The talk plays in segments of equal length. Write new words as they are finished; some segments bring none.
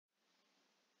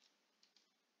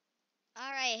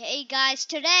Alright, hey guys,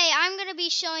 today I'm going to be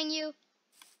showing you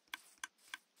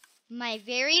my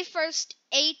very first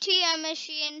ATM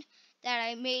machine that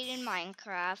I made in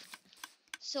Minecraft.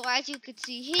 So as you can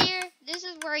see here, this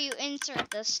is where you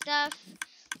insert the stuff.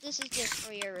 This is just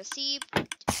for your receipt,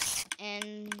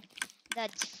 and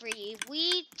that's free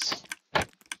wheat.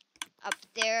 Up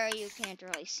there you can't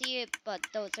really see it, but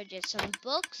those are just some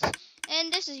books.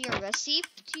 And this is your receipt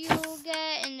you'll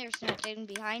get, and there's nothing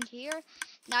behind here.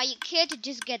 Now you can't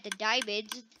just get the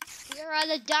diamonds. Where are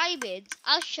the diamonds?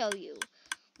 I'll show you.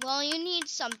 Well, you need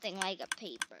something like a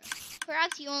paper.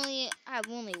 Perhaps you have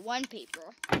only one paper.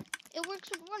 It works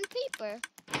with one paper.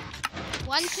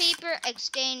 One paper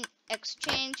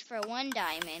exchange for one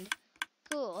diamond.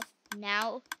 Cool.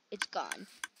 Now it's gone.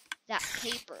 That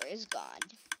paper is gone.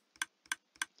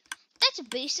 That's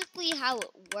basically how it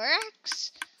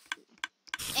works.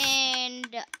 And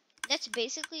that's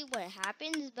basically what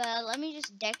happens, but let me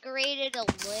just decorate it a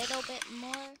little bit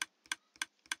more.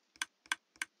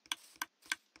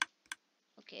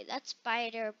 Okay, that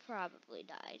spider probably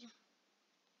died.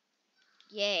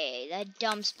 Yay, that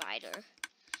dumb spider.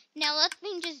 Now let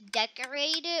me just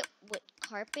decorate it with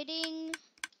carpeting.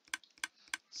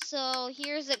 So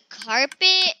here's a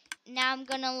carpet. Now I'm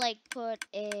gonna put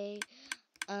a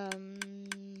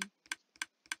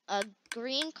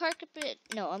green carpet.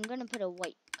 No, I'm gonna put a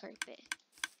white carpet.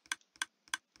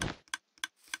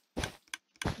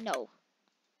 No.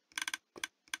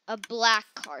 A black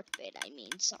carpet, I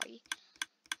mean, sorry.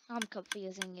 I'm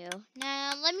confusing you.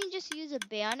 Now, let me just use a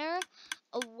banner.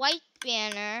 A white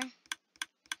banner.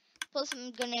 Plus,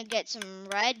 I'm gonna get some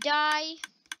red dye.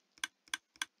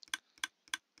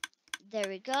 There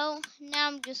we go. Now,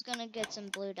 I'm just gonna get some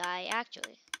blue dye,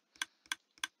 actually.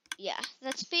 Yeah,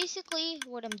 that's basically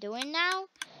what I'm doing now.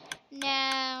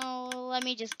 Now, let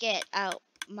me just get out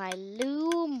my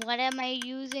loom. What am I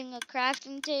using a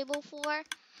crafting table for?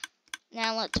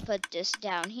 Now let's put this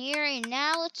down here, and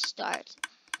now let's start.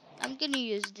 I'm gonna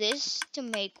use this to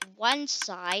make one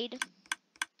side.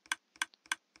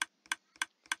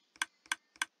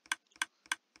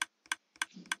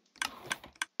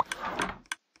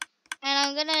 And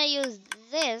I'm gonna use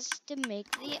this to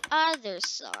make the other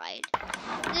side.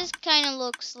 This kind of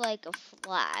looks like a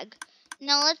flag.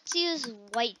 Now let's use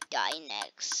white dye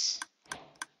next.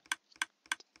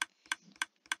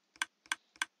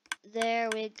 There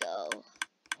we go.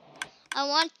 I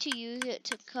want to use it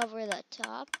to cover the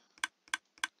top.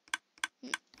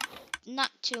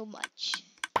 Not too much.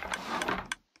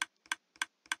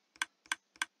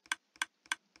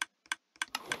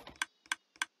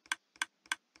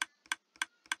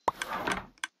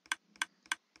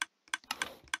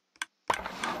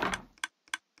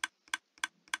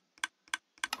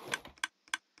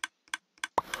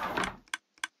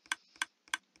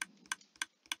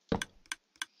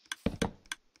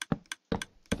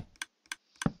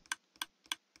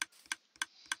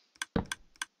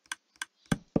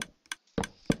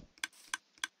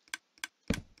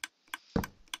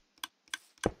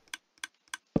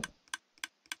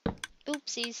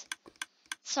 Oopsies.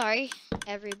 Sorry,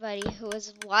 everybody who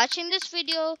is watching this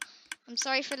video. I'm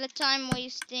sorry for the time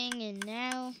wasting, and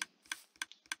now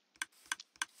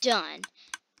done.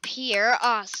 Pure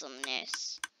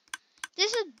awesomeness.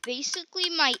 This is basically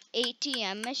my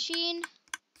ATM machine.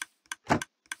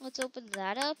 Let's open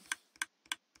that up.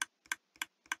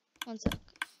 One sec.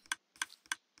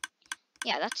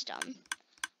 Yeah, that's dumb.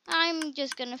 I'm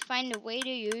just gonna find a way to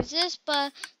use this,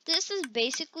 but this is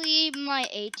basically my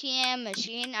ATM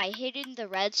machine. I hid in the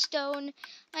redstone,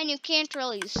 and you can't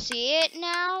really see it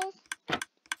now.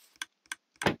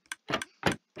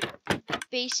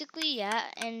 Basically, yeah,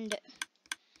 and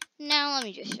now let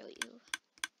me just show you.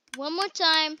 One more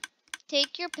time,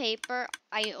 take your paper.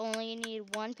 I only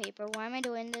need one paper. Why am I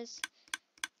doing this?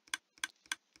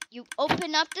 You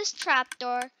open up this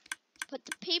trapdoor, put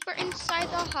the paper inside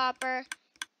the hopper,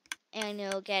 and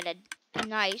you'll get a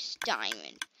nice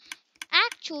diamond.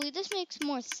 Actually, this makes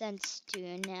more sense to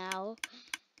you now.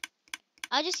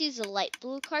 I'll just use the light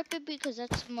blue carpet because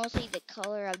that's mostly the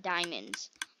color of diamonds.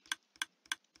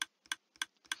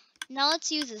 Now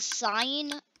let's use a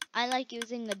sign. I like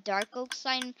using a dark oak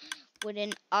sign with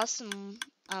an awesome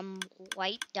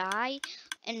white dye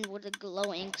and with a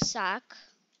glowing sack.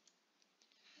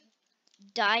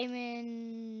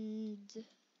 Diamond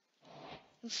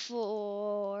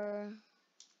for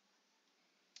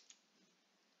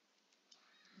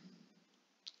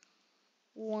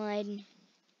one.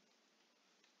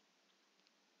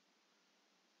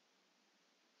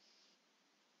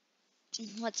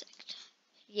 What's it?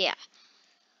 Yeah.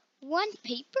 One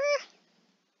paper?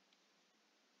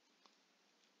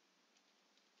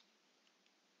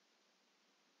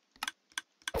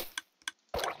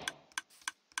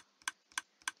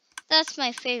 that's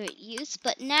my favorite use,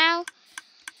 but now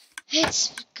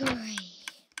it's gray.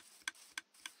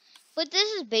 But this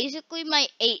is basically my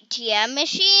ATM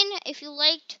machine. If you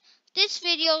liked this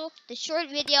video, the short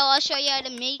video, I'll show you how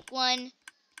to make one.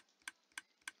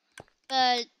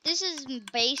 But this is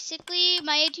basically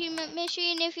my ATM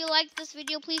machine. If you liked this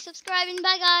video, please subscribe and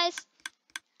bye guys.